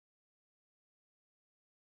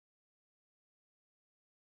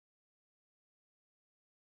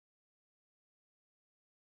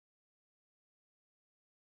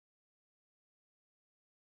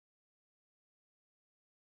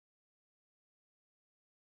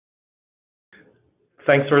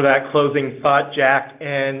 Thanks for that closing thought, Jack.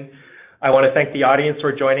 And I want to thank the audience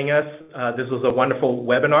for joining us. This was a wonderful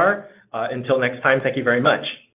webinar. Until next time, thank you very much.